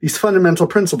these fundamental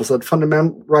principles that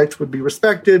fundamental rights would be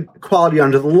respected, equality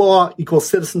under the law, equal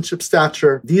citizenship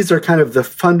stature. These are kind of the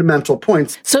fundamental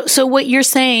points. So what you're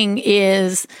saying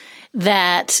is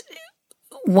that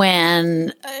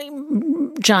when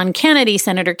John Kennedy,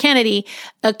 Senator Kennedy,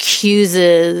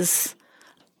 accuses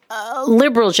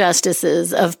liberal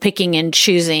justices of picking and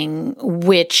choosing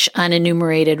which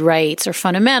unenumerated rights are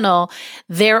fundamental,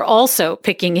 they're also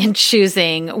picking and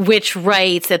choosing which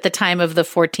rights at the time of the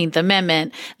 14th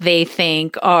Amendment they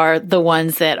think are the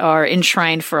ones that are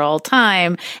enshrined for all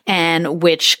time and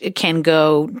which can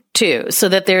go too. So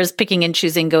that there's picking and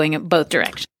choosing going in both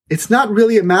directions. It's not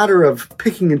really a matter of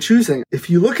picking and choosing. If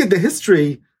you look at the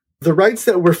history, the rights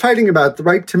that we're fighting about, the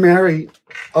right to marry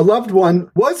a loved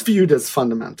one, was viewed as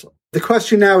fundamental. The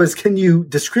question now is, can you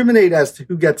discriminate as to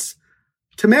who gets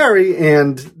to marry?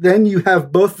 And then you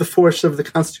have both the force of the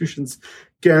Constitution's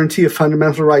guarantee of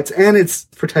fundamental rights and its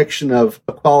protection of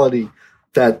equality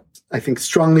that I think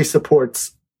strongly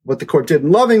supports what the court did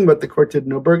in Loving, what the court did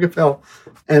in Obergefell,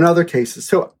 and other cases.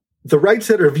 So the rights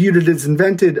that are viewed as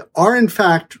invented are, in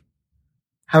fact,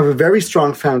 have a very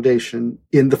strong foundation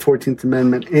in the 14th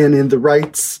Amendment and in the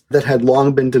rights that had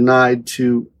long been denied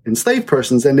to enslaved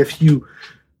persons. And if you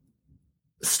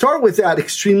start with that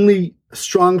extremely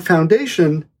strong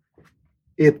foundation,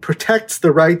 it protects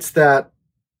the rights that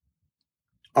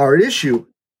are at issue.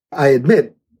 I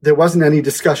admit there wasn't any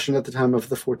discussion at the time of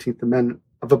the 14th Amendment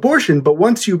of abortion, but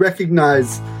once you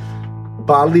recognize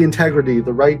bodily integrity,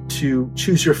 the right to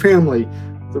choose your family,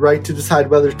 the right to decide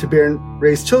whether to bear and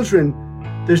raise children,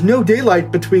 there's no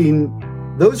daylight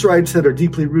between those rights that are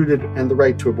deeply rooted and the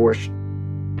right to abortion.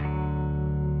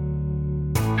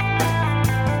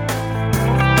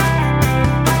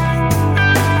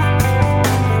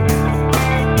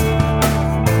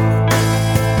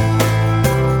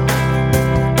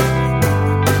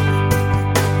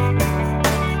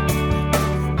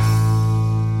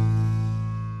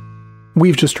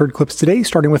 We've just heard clips today,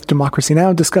 starting with Democracy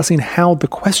Now!, discussing how the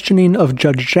questioning of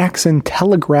Judge Jackson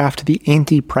telegraphed the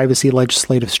anti-privacy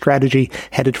legislative strategy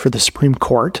headed for the Supreme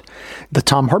Court. The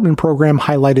Thom Hartmann program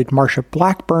highlighted Marsha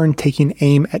Blackburn taking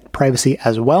aim at privacy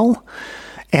as well.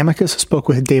 Amicus spoke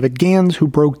with David Gans, who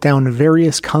broke down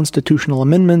various constitutional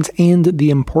amendments and the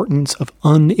importance of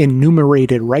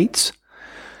unenumerated rights.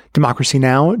 Democracy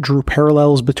Now! Drew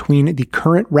parallels between the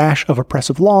current rash of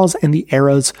oppressive laws and the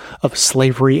eras of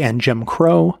slavery and Jim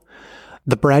Crow.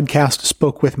 The broadcast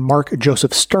spoke with Mark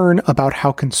Joseph Stern about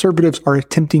how conservatives are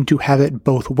attempting to have it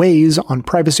both ways on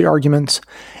privacy arguments,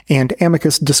 and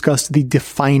Amicus discussed the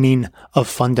defining of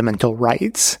fundamental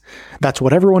rights. That's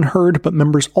what everyone heard, but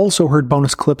members also heard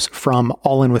bonus clips from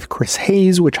All In with Chris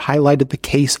Hayes, which highlighted the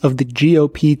case of the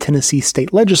GOP Tennessee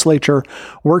state legislature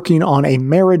working on a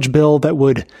marriage bill that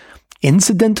would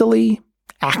accidentally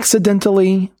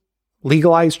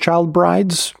legalize child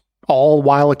brides, all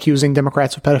while accusing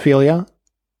Democrats of pedophilia.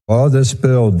 All this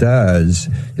bill does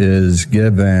is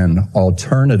give an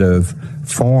alternative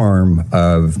form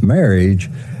of marriage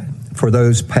for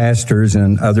those pastors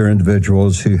and other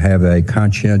individuals who have a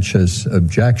conscientious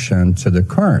objection to the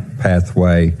current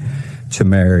pathway to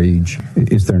marriage.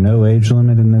 Is there no age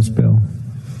limit in this bill?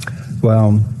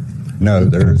 Well, no,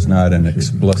 there is not an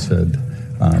explicit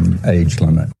age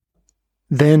limit.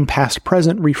 Then Past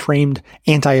Present reframed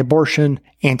anti-abortion,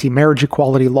 anti-marriage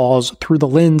equality laws through the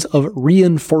lens of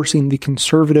reinforcing the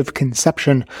conservative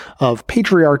conception of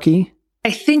patriarchy.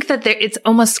 I think that it's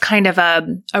almost kind of a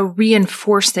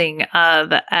reinforcing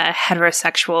of a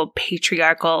heterosexual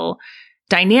patriarchal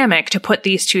dynamic to put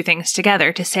these two things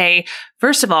together, to say,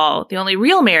 first of all, the only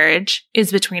real marriage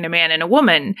is between a man and a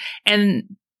woman, and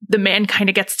the man kind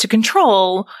of gets to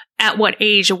control at what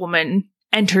age a woman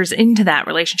enters into that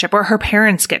relationship, or her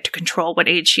parents get to control what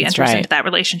age she enters into that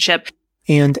relationship.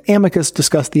 And Amicus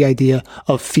discussed the idea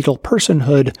of fetal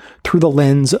personhood through the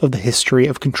lens of the history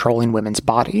of controlling women's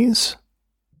bodies.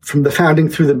 From the founding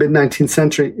through the mid-19th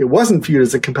century, it wasn't viewed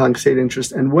as a compelling state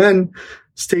interest. And when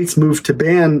states moved to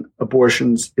ban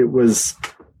abortions, it was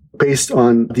based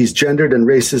on these gendered and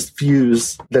racist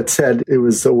views that said it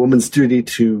was a woman's duty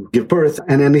to give birth,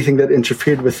 and anything that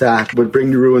interfered with that would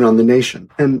bring ruin on the nation.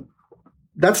 And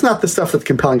that's not the stuff that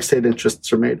compelling state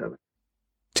interests are made of.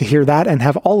 To hear that and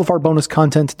have all of our bonus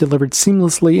content delivered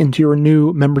seamlessly into your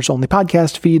new members-only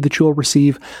podcast feed that you'll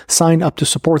receive, sign up to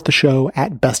support the show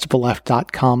at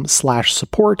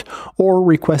bestoftheleft.com/support or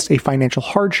request a financial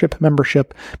hardship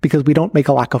membership, because we don't make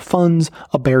a lack of funds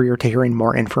a barrier to hearing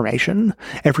more information.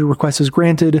 Every request is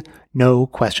granted, no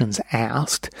questions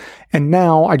asked. And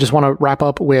now I just want to wrap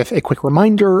up with a quick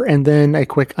reminder and then a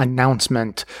quick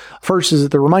announcement. First is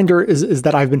the reminder is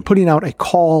that I've been putting out a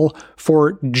call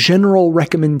for general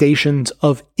recommendations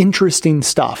of interesting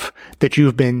stuff that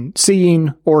you've been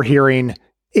seeing or hearing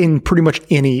in pretty much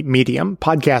any medium,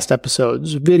 podcast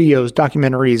episodes, videos,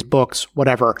 documentaries, books,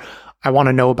 whatever. I want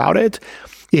to know about it.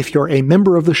 If you're a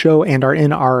member of the show and are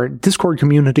in our Discord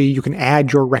community, you can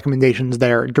add your recommendations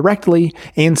there directly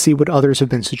and see what others have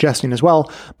been suggesting as well.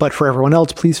 But for everyone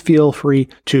else, please feel free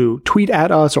to tweet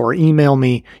at us or email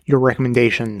me your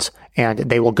recommendations, and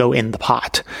they will go in the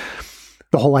pot.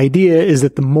 The whole idea is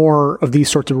that the more of these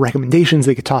sorts of recommendations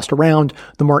that get tossed around,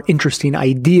 the more interesting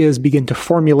ideas begin to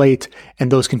formulate,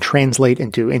 and those can translate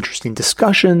into interesting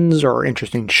discussions or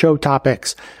interesting show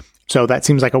topics. So that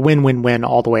seems like a win-win-win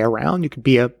all the way around. You could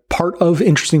be a part of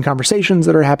interesting conversations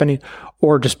that are happening,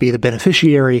 or just be the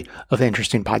beneficiary of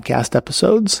interesting podcast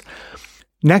episodes.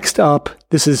 Next up,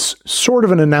 this is sort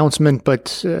of an announcement,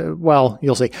 but, well,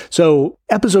 you'll see. So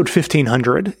episode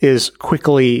 1500 is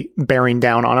quickly bearing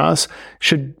down on us,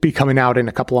 should be coming out in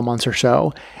a couple of months or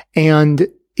so. And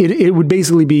it would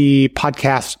basically be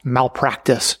podcast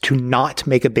malpractice to not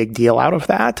make a big deal out of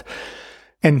that.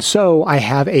 And so I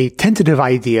have a tentative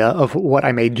idea of what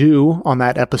I may do on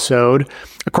that episode.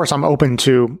 Of course, I'm open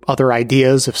to other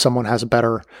ideas if someone has a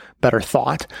better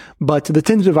thought. But the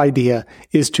tentative idea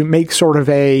is to make sort of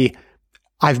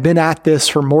I've been at this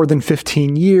for more than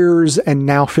 15 years and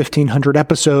now 1,500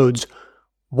 episodes.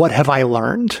 What have I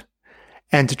learned?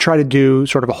 And to try to do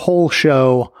sort of a whole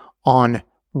show on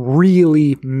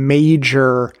really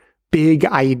major, big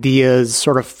ideas,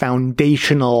 sort of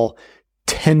foundational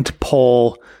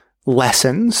tentpole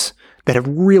lessons that have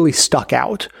really stuck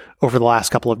out over the last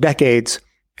couple of decades.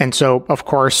 And so, of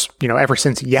course, ever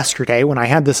since yesterday when I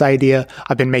had this idea,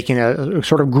 I've been making a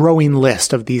sort of growing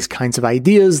list of these kinds of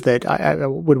ideas that I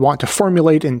would want to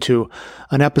formulate into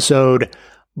an episode.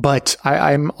 But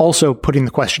I'm also putting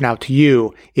the question out to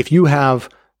you. If you have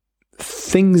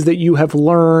things that you have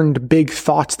learned, big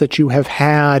thoughts that you have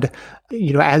had,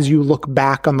 as you look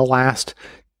back on the last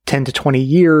 10 to 20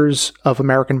 years of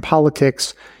American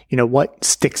politics, what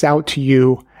sticks out to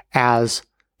you as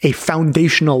a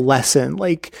foundational lesson,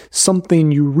 like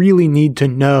something you really need to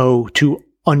know to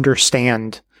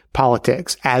understand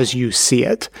politics as you see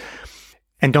it?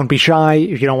 And don't be shy.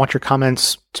 If you don't want your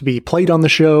comments to be played on the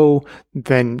show,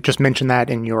 then just mention that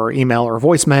in your email or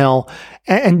voicemail.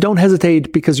 And don't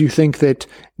hesitate because you think that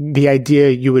the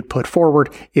idea you would put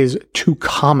forward is too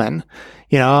common.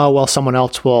 Someone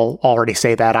else will already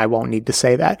say that. I won't need to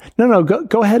say that. No,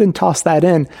 go ahead and toss that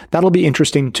in. That'll be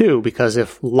interesting too, because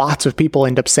if lots of people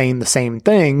end up saying the same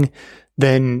thing,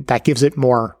 then that gives it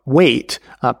more weight,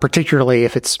 particularly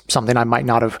if it's something I might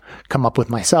not have come up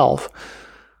with myself.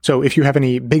 So if you have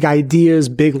any big ideas,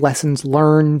 big lessons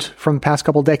learned from the past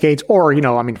couple decades, or,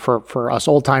 for us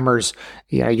old timers,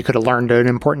 you could have learned an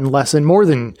important lesson more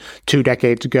than 2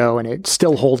 decades ago and it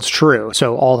still holds true.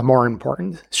 So all the more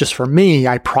important. It's just for me,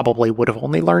 I probably would have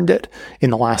only learned it in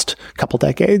the last couple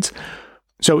decades.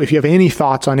 So if you have any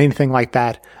thoughts on anything like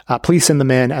that, please send them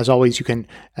in. As always, you can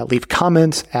leave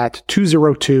comments at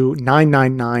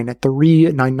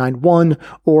 202-999-3991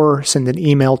 or send an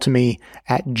email to me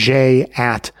at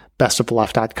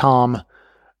j@bestofleft.com.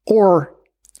 Or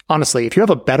honestly, if you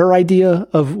have a better idea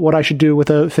of what I should do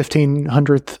with a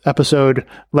 1500th episode,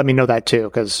 let me know that too,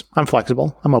 because I'm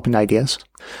flexible. I'm open to ideas.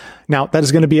 Now, that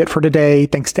is going to be it for today.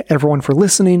 Thanks to everyone for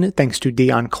listening. Thanks to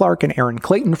Dion Clark and Aaron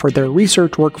Clayton for their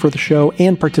research work for the show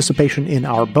and participation in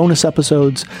our bonus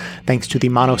episodes. Thanks to the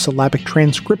monosyllabic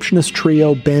transcriptionist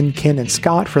trio, Ben, Ken, and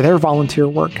Scott, for their volunteer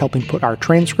work helping put our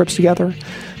transcripts together.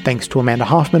 Thanks to Amanda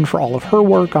Hoffman for all of her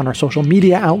work on our social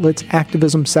media outlets,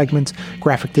 activism segments,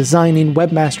 graphic designing,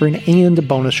 webmastering, and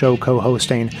bonus show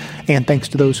co-hosting. And thanks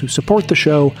to those who support the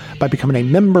show by becoming a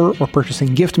member or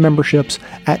purchasing gift memberships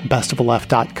at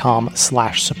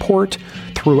bestoftheleft.com/support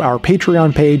through our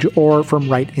Patreon page or from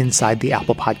right inside the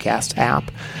Apple Podcasts app.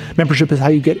 Membership is how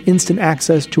you get instant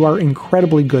access to our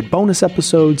incredibly good bonus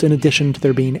episodes, in addition to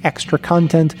there being extra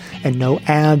content and no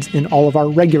ads in all of our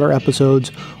regular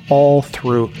episodes, all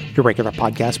through your regular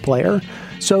podcast player.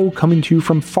 So, coming to you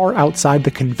from far outside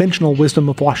the conventional wisdom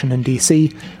of Washington,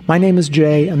 D.C., my name is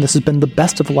Jay, and this has been the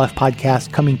Best of the Left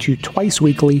podcast, coming to you twice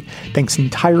weekly, thanks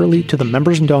entirely to the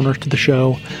members and donors to the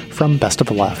show from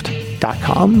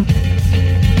bestoftheleft.com.